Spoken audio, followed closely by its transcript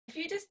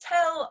you just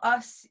tell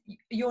us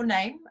your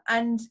name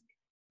and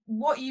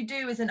what you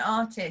do as an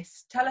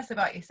artist? Tell us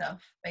about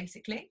yourself,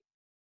 basically.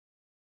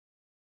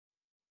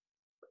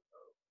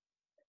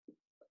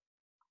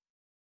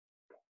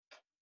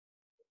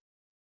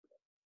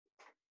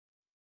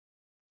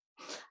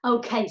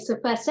 Okay, so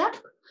first up,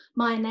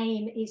 my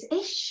name is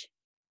Ish.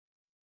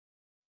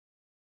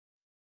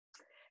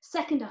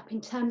 Second up,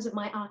 in terms of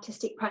my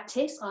artistic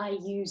practice, I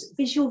use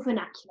Visual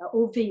Vernacular,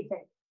 or VV.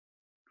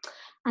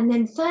 And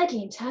then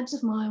thirdly, in terms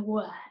of my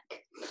work,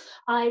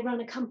 I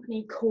run a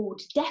company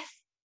called Deaf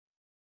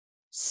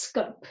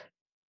Scope.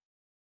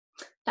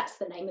 That's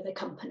the name of the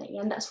company,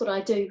 and that's what I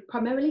do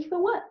primarily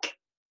for work.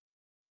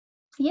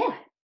 Yeah.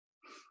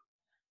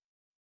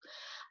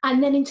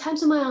 And then in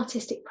terms of my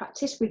artistic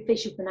practice with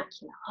Visual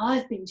Vernacular,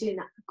 I've been doing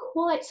that for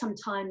quite some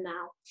time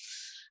now.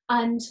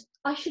 And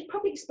I should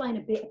probably explain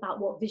a bit about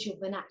what Visual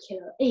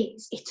Vernacular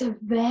is. It's a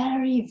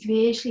very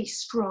visually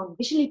strong,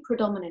 visually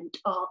predominant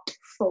art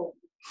form.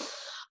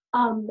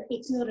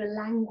 It's not a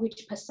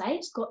language per se,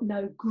 it's got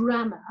no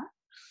grammar.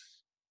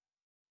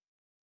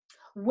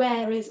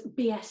 Whereas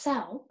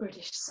BSL,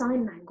 British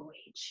Sign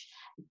Language,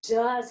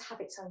 does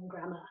have its own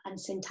grammar and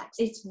syntax.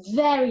 It's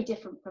very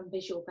different from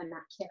Visual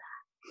Vernacular.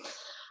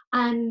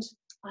 And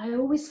I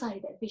always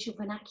say that Visual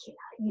Vernacular,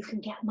 you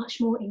can get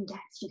much more in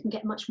depth, you can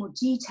get much more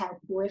detail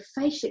with your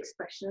facial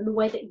expression and the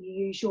way that you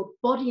use your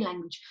body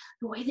language,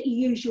 the way that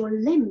you use your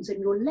limbs and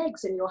your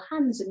legs and your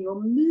hands and your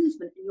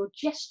movement and your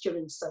gesture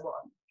and so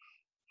on.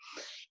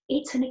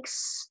 It's an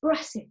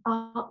expressive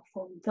art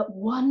form that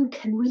one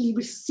can really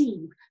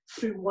receive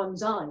through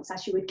one's eyes,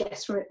 as you would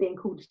guess from it being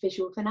called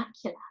Visual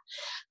Vernacular.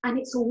 And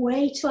it's a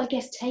way to, I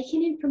guess, take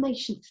in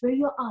information through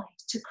your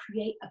eyes to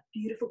create a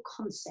beautiful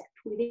concept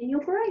within your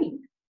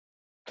brain.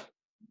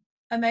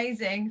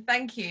 Amazing,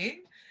 thank you.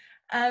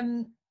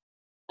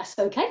 That's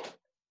okay.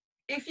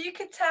 If you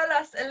could tell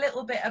us a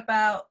little bit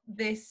about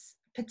this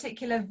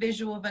particular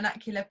Visual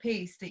Vernacular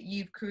piece that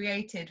you've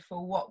created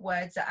for What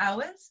Words Are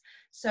Ours.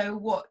 So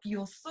what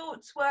your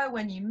thoughts were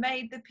when you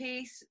made the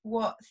piece,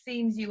 what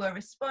themes you were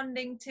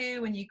responding to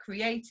when you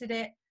created it.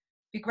 It'd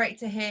be great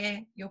to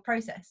hear your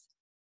process.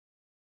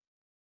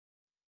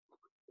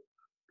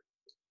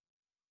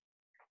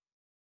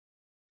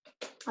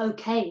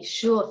 Okay,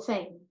 sure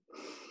thing.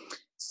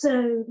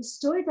 So the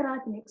story that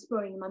I've been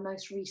exploring in my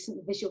most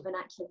recent Visual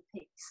Vernacular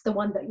piece, the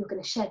one that you're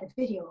going to share the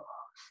video of,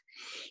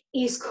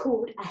 is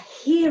called A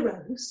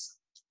Hero's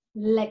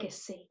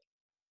Legacy.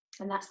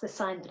 And that's the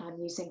sign that I'm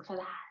using for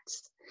that.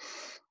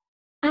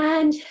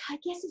 And I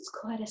guess it's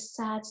quite a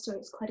sad story.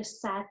 It's quite a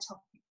sad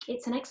topic.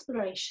 It's an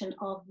exploration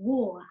of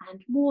war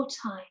and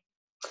wartime.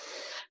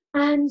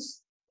 And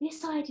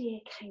this idea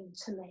came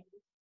to me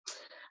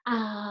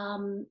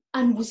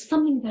and was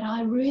something that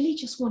I really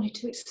just wanted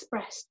to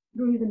express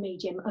through the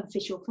medium of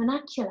Visual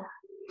Vernacular.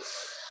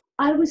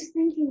 I was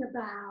thinking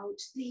about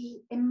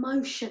the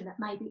emotion that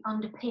maybe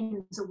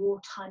underpins a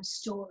wartime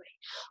story.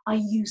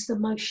 I use the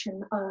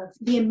emotion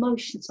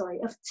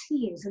of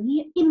tears and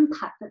the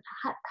impact that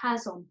that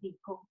has on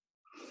people.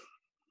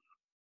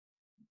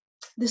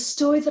 The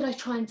story that I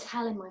try and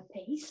tell in my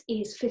piece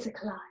is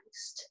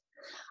physicalized.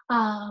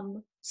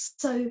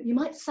 So you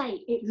might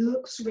say it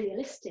looks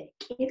realistic.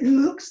 It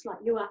looks like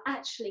you are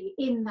actually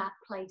in that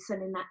place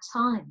and in that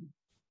time.